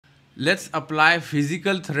let's apply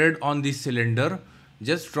physical thread on this cylinder.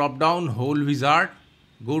 Just drop down hole wizard,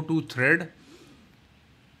 go to thread,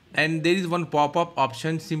 and there is one pop-up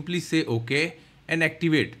option. Simply say OK and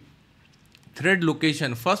activate thread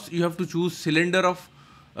location. First you have to choose cylinder of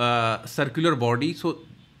circular body, so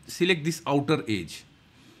select this outer edge.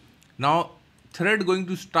 Now thread going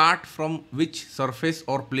to start from which surface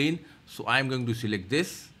or plane, so I am going to select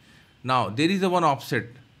this. Now there is a one offset.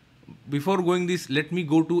 Before going this, let me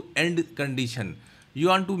go to end condition. You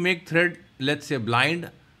want to make thread, let's say blind.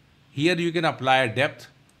 Here you can apply a depth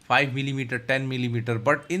 5 mm, 10 mm,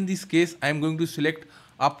 but in this case I am going to select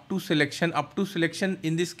up to selection. Up to selection,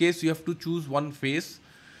 in this case you have to choose one face.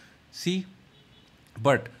 See,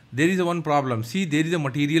 but there is a one problem. See, there is a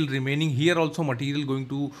material remaining here, also material going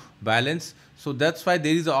to balance, so that's why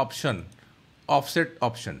there is an option, offset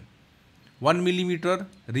option, 1 mm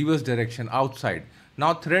reverse direction outside.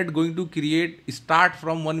 Now thread going to start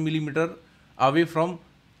from 1 mm away from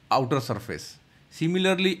outer surface.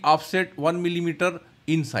 Similarly offset 1 mm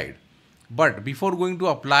inside. But before going to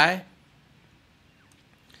apply,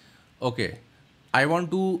 okay, I want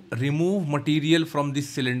to remove material from this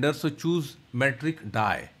cylinder, so choose metric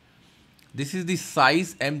die. This is the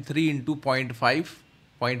size M3x0.5,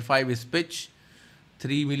 0.5 is pitch,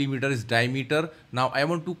 3 mm is diameter. Now I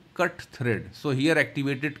want to cut thread, so here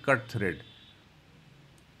activated cut thread.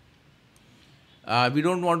 We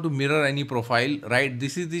don't want to mirror any profile, right?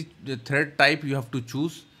 This is the thread type you have to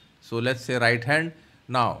choose. So let's say right hand.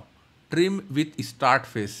 Now trim with start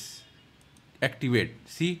face, activate.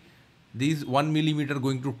 See, these 1 mm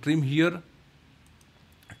going to trim here,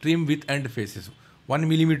 trim with end faces. 1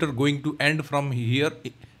 mm going to end from here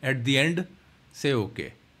at the end. Say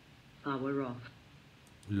OK. Power off.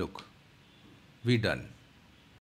 Look, we done.